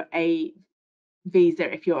for a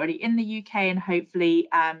visa if you're already in the UK, and hopefully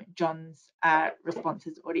John's response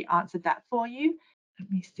has already answered that for you. Let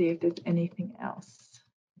me see if there's anything else.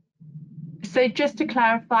 So just to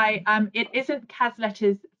clarify, it isn't CAS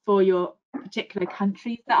letters for your particular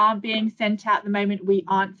countries that aren't being sent out at the moment. We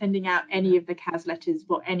aren't sending out any of the CAS letters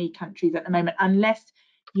for any countries at the moment, unless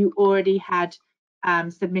you already had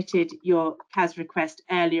submitted your CAS request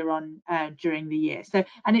earlier on during the year. So,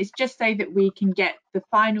 and it's just so that we can get the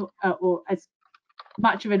final or as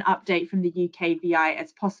much of an update from the UKVI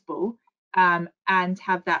as possible, and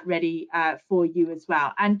have that ready for you as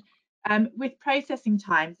well. And with processing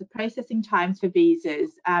times, the processing times for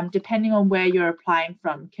visas, depending on where you're applying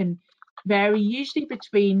from, can vary, usually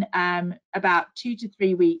between about 2 to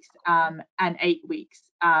 3 weeks and 8 weeks.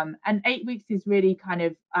 And 8 weeks is really kind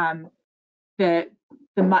of the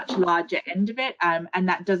much larger end of it, and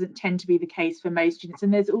that doesn't tend to be the case for most students.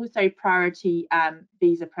 And there's also priority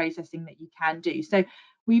visa processing that you can do. So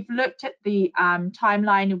we've looked at the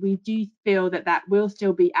timeline, and we do feel that that will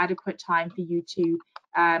still be adequate time for you to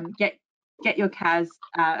get your CAS,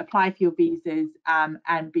 apply for your visas,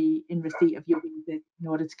 and be in receipt of your visas in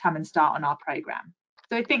order to come and start on our program.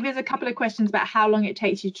 So I think there's a couple of questions about how long it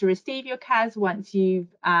takes you to receive your CAS once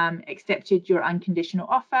you've accepted your unconditional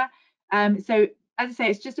offer. So as I say,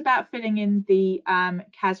 it's just about filling in the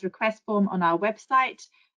CAS request form on our website.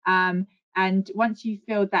 And once you've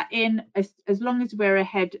filled that in, as long as we're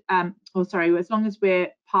ahead, as long as we're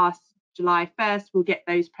past July 1st, we'll get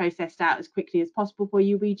those processed out as quickly as possible for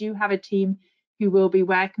you. We do have a team who will be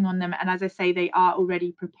working on them. And as I say, they are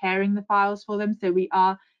already preparing the files for them. So we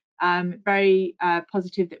are very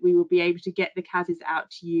positive that we will be able to get the CASs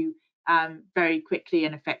out to you very quickly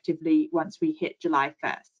and effectively once we hit July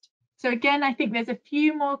 1st. So again, I think there's a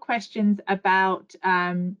few more questions about,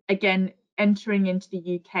 again, entering into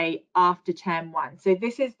the UK after term 1. So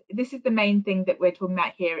this is the main thing that we're talking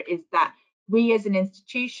about here, is that we as an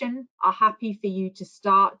institution are happy for you to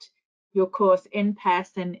start your course in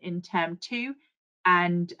person in term 2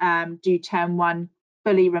 and do term 1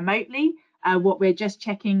 fully remotely. What we're just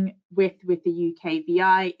checking with the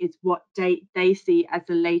UKVI is what date they see as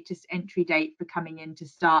the latest entry date for coming in to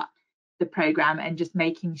start the program, and just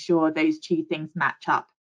making sure those two things match up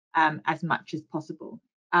as much as possible.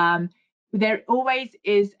 There always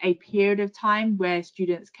is a period of time where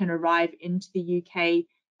students can arrive into the UK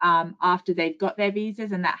after they've got their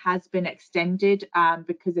visas, and that has been extended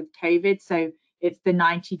because of COVID. So it's the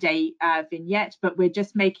 90-day vignette, but we're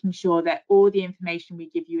just making sure that all the information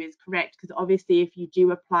we give you is correct, because obviously if you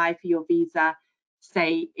do apply for your visa,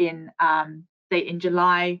 say in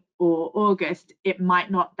July or August, it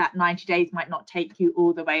might not, that 90 days might not take you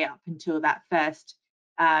all the way up until that first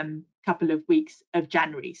couple of weeks of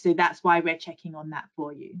January. So that's why we're checking on that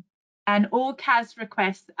for you. And all CAS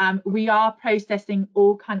requests, we are processing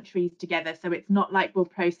all countries together. So it's not like we'll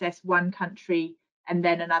process one country and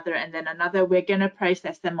then another and then another. We're going to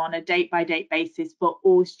process them on a date-by-date basis for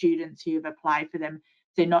all students who have applied for them.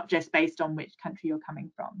 So not just based on which country you're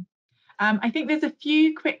coming from. I think there's a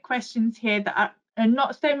few quick questions here that are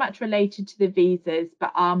not so much related to the visas,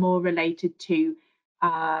 but are more related to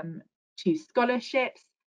scholarships.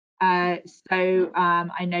 I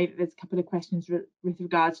know that there's a couple of questions with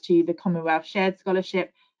regards to the Commonwealth Shared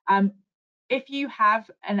Scholarship. If you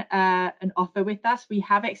have an offer with us, we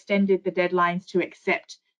have extended the deadlines to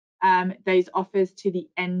accept those offers to the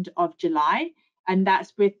end of July, and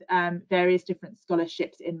that's with various different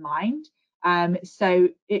scholarships in mind. So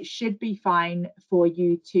it should be fine for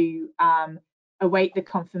you to await the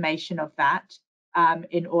confirmation of that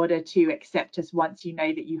in order to accept us once you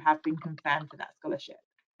know that you have been confirmed for that scholarship.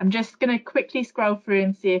 I'm just going to quickly scroll through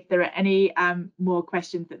and see if there are any more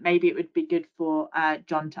questions that maybe it would be good for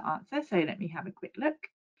John to answer. So let me have a quick look.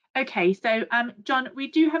 Okay, so John, we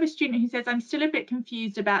do have a student who says, I'm still a bit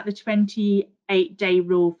confused about the 28-day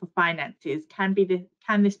rule for finances. Can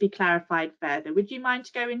this be clarified further? Would you mind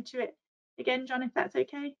to go into it again, John, if that's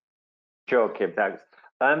okay? Sure, Kim, thanks.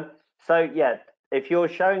 So yeah, if you're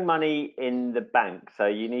showing money in the bank, so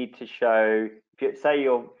you need to show, if you say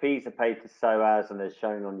your fees are paid to SOAS and they're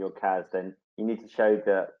shown on your CAS, then you need to show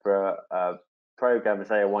that for a program,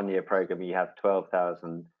 say a 1-year program, you have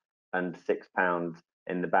 £12,006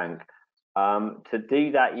 in the bank. To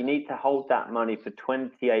do that, you need to hold that money for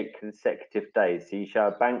 28 consecutive days. So you show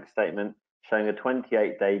a bank statement showing a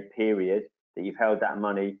 28-day period that you've held that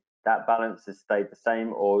money, that balance has stayed the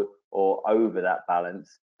same or over that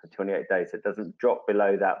balance for 28 days. So it doesn't drop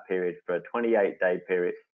below that period for a 28-day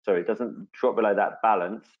period. Sorry, it doesn't drop below that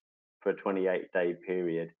balance for a 28-day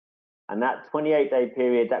period. And that 28-day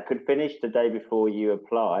period, that could finish the day before you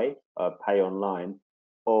apply or pay online,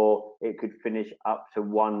 or it could finish up to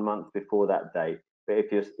 1 month before that date. But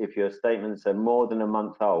if your statements are more than a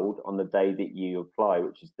month old on the day that you apply,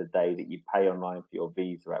 which is the day that you pay online for your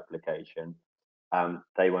visa application,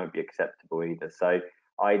 they won't be acceptable either. So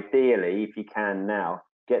ideally, if you can now,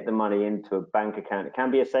 get the money into a bank account. It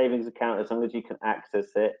can be a savings account as long as you can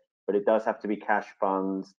access it. but it does have to be cash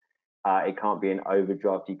funds. It can't be an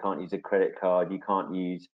overdraft. You can't use a credit card. You can't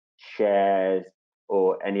use shares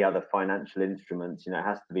or any other financial instruments. You know, it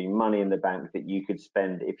has to be money in the bank that you could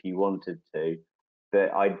spend if you wanted to.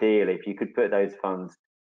 But ideally, if you could put those funds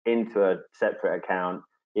into a separate account,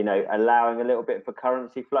 you know, allowing a little bit for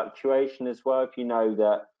currency fluctuation as well. If you know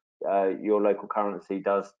that your local currency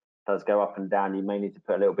does go up and down, you may need to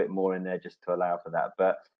put a little bit more in there just to allow for that.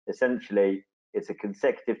 But essentially, it's a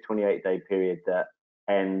consecutive 28-day period that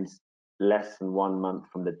ends less than 1 month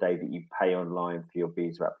from the day that you pay online for your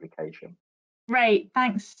visa application. Great,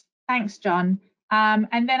 thanks, John.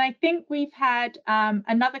 And then I think we've had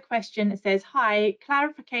another question that says, hi,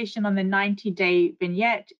 clarification on the 90-day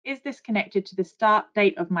vignette. Is this connected to the start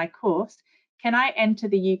date of my course? Can I enter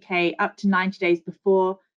the UK up to 90 days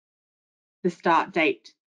before the start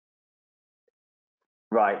date?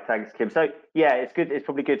 Right, thanks, Kim. So yeah, it's good. It's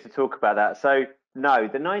probably good to talk about that. So no,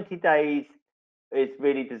 the 90 days is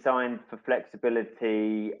really designed for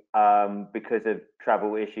flexibility because of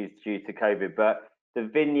travel issues due to COVID. But the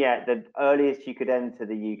vignette, the earliest you could enter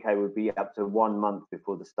the UK would be up to 1 month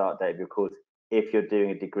before the start date of your course if you're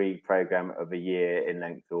doing a degree program of a year in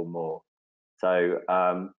length or more. So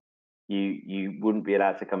you wouldn't be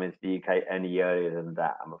allowed to come into the UK any earlier than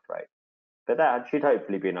that, I'm afraid. But that should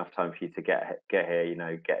hopefully be enough time for you to get here, you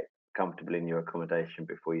know, get comfortable in your accommodation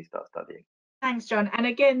before you start studying. Thanks, John. And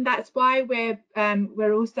again, that's why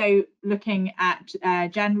we're also looking at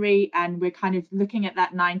January, and we're kind of looking at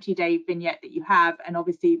that 90-day vignette that you have, and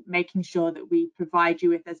obviously making sure that we provide you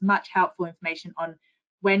with as much helpful information on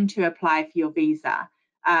when to apply for your visa.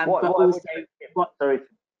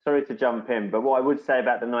 Sorry to jump in, but what I would say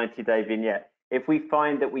about the 90-day vignette, if we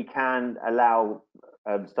find that we can allow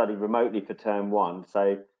study remotely for term 1,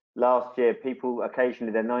 so last year people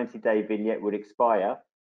occasionally their 90-day vignette would expire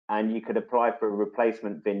and you could apply for a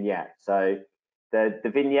replacement vignette. So the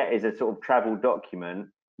vignette is a sort of travel document.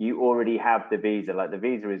 You already have the visa, like the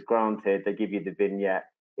visa is granted, they give you the vignette.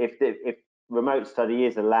 If remote study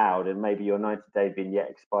is allowed and maybe your 90-day vignette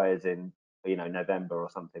expires in, you know, November or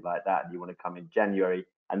something like that, and you want to come in January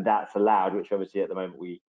and that's allowed, which obviously at the moment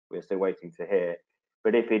we're still waiting to hear.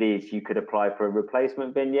 But if it is, you could apply for a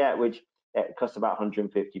replacement vignette, which it costs about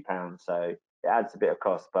 £150. So it adds a bit of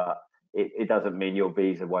cost, but it doesn't mean your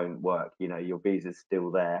visa won't work. You know, your visa's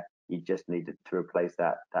still there. You just need to replace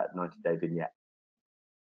that 90-day vignette.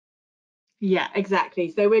 Yeah,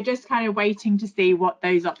 exactly. So we're just kind of waiting to see what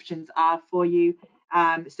those options are for you.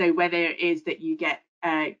 So whether it is that you get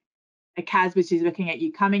a CAS which is looking at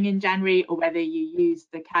you coming in January, or whether you use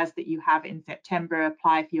the CAS that you have in September,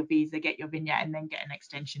 apply for your visa, get your vignette, and then get an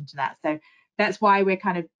extension to that. So that's why we're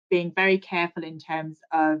kind of being very careful in terms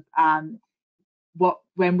of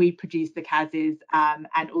when we produce the CASs,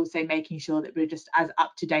 and also making sure that we're just as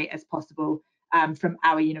up to date as possible from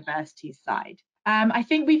our university's side. I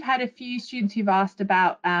think we've had a few students who've asked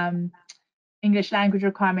about English language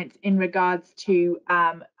requirements in regards to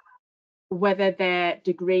whether their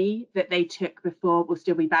degree that they took before will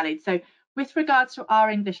still be valid. So with regards to our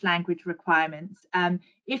English language requirements,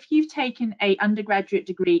 if you've taken an undergraduate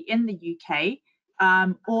degree in the UK,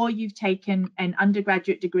 or you've taken an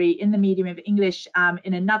undergraduate degree in the medium of English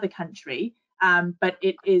in another country, but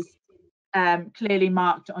it is clearly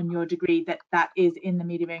marked on your degree that that is in the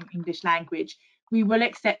medium of English language, we will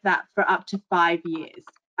accept that for up to 5 years.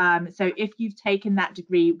 So if you've taken that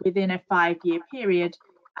degree within a 5-year period,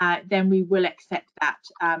 then we will accept that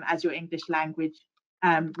as your English language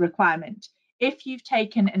requirement. If you've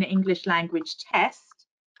taken an English language test,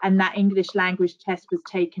 and that English language test was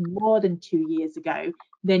taken more than 2 years ago,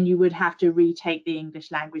 then you would have to retake the English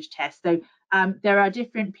language test. So there are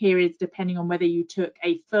different periods depending on whether you took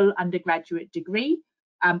a full undergraduate degree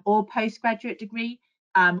or postgraduate degree,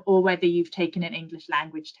 or whether you've taken an English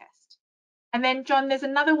language test. And then, John, there's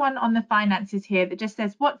another one on the finances here that just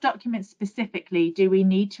says, what documents specifically do we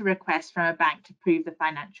need to request from a bank to prove the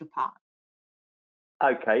financial part?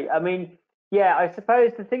 Okay, I mean, yeah, I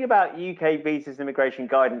suppose the thing about UK visas and immigration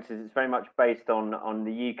guidance is it's very much based on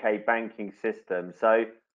the UK banking system. So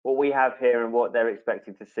what we have here and what they're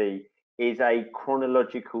expecting to see is a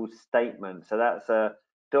chronological statement. So that's a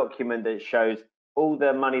document that shows all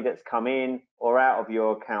the money that's come in or out of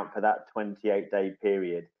your account for that 28-day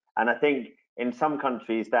period. And I think in some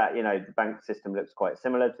countries that, you know, the bank system looks quite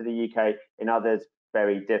similar to the UK, in others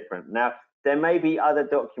very different. Now, there may be other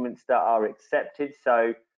documents that are accepted.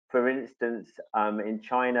 So for instance, in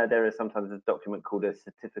China, there is sometimes a document called a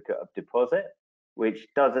certificate of deposit, which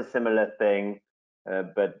does a similar thing,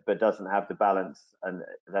 but doesn't have the balance, and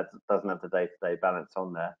that doesn't have the day-to-day balance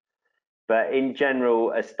on there. But in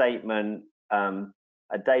general, a statement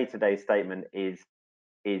a day-to-day statement is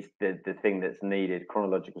the thing that's needed,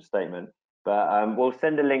 chronological statement. But we'll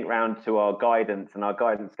send a link round to our guidance, and our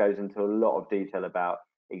guidance goes into a lot of detail about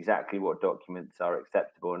exactly what documents are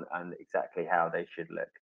acceptable and exactly how they should look.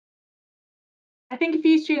 I think a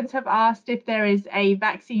few students have asked if there is a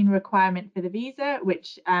vaccine requirement for the visa,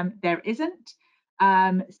 which there isn't.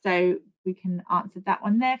 So we can answer that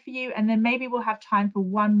one there for you. And then maybe we'll have time for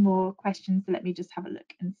one more question. So let me just have a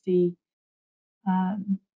look and see.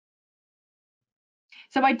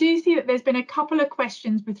 So I do see that there's been a couple of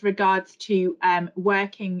questions with regards to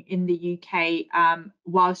working in the UK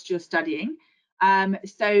whilst you're studying.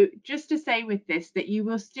 So just to say with this, that you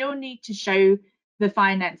will still need to show the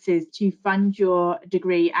finances to fund your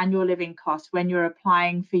degree and your living costs when you're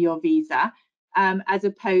applying for your visa, as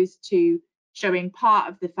opposed to showing part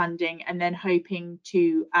of the funding and then hoping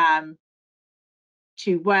to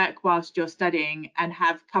work whilst you're studying and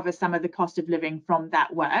cover some of the cost of living from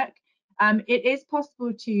that work. It is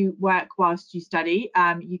possible to work whilst you study.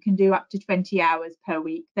 You can do up to 20 hours per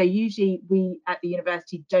week. So usually we at the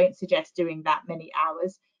university don't suggest doing that many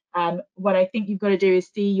hours. What I think you've got to do is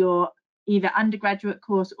see your either undergraduate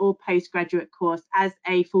course or postgraduate course as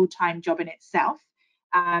a full-time job in itself.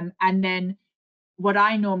 And then what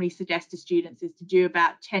I normally suggest to students is to do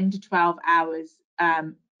about 10 to 12 hours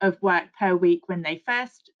of work per week when they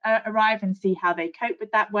first arrive and see how they cope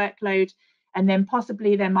with that workload. And then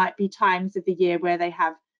possibly there might be times of the year where they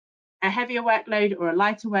have a heavier workload or a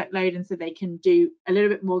lighter workload, and so they can do a little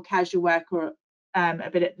bit more casual work or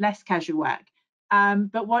a bit less casual work.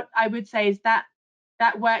 But what I would say is that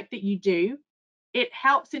work that you do, it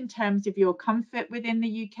helps in terms of your comfort within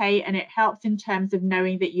the UK, and it helps in terms of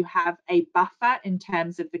knowing that you have a buffer in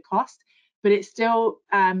terms of the cost, but it's still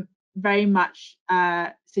very much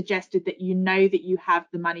suggested that you know that you have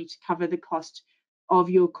the money to cover the cost of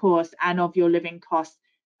your course and of your living costs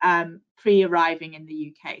pre-arriving in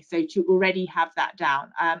the UK. So to already have that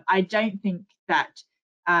down. I don't think that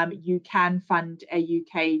you can fund a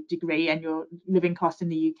UK degree and your living costs in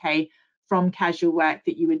the UK from casual work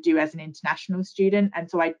that you would do as an international student. And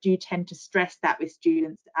so I do tend to stress that with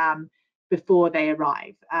students before they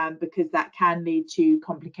arrive, because that can lead to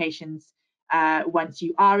complications once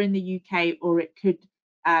you are in the UK, or it could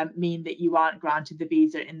mean that you aren't granted the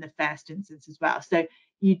visa in the first instance as well. So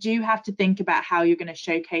you do have to think about how you're going to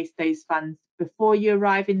showcase those funds before you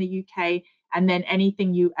arrive in the UK, and then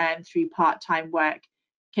anything you earn through part-time work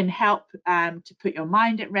can help to put your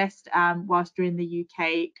mind at rest whilst you're in the UK.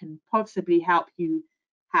 It can possibly help you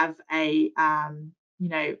have a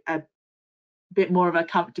a bit more of a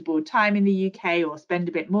comfortable time in the UK, or spend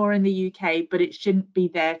a bit more in the UK, but it shouldn't be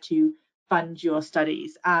there to fund your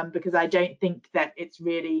studies, because I don't think that it's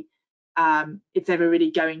really it's ever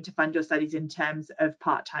really going to fund your studies in terms of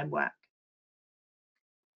part-time work.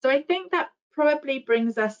 So I think that probably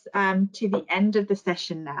brings us to the end of the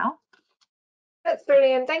session now. That's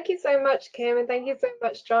brilliant. Thank you so much, Kim, and thank you so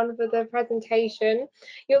much, John, for the presentation.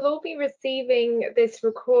 You'll all be receiving this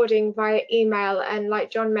recording via email, and like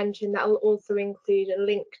John mentioned, that will also include a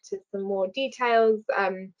link to some more details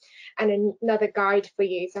and another guide for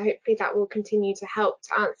you. So hopefully that will continue to help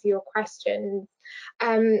to answer your questions.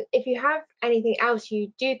 If you have anything else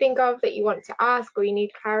you do think of that you want to ask or you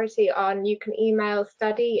need clarity on, you can email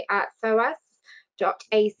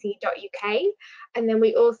study@soas.ac.uk, and then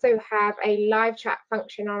we also have a live chat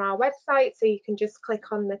function on our website, so you can just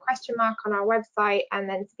click on the question mark on our website and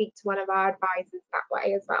then speak to one of our advisors that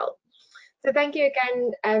way as well. So thank you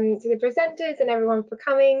again to the presenters and everyone for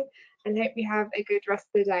coming, and hope you have a good rest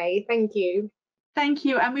of the day. Thank you. Thank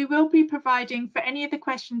you, and we will be providing, for any of the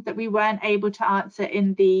questions that we weren't able to answer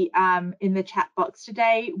in the chat box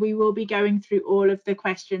today, we will be going through all of the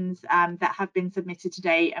questions that have been submitted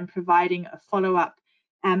today and providing a follow-up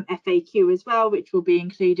FAQ as well, which will be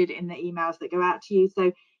included in the emails that go out to you.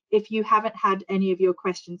 So if you haven't had any of your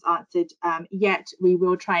questions answered yet, we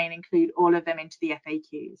will try and include all of them into the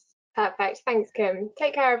FAQs. Perfect. Thanks, Kim.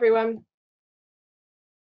 Take care, everyone.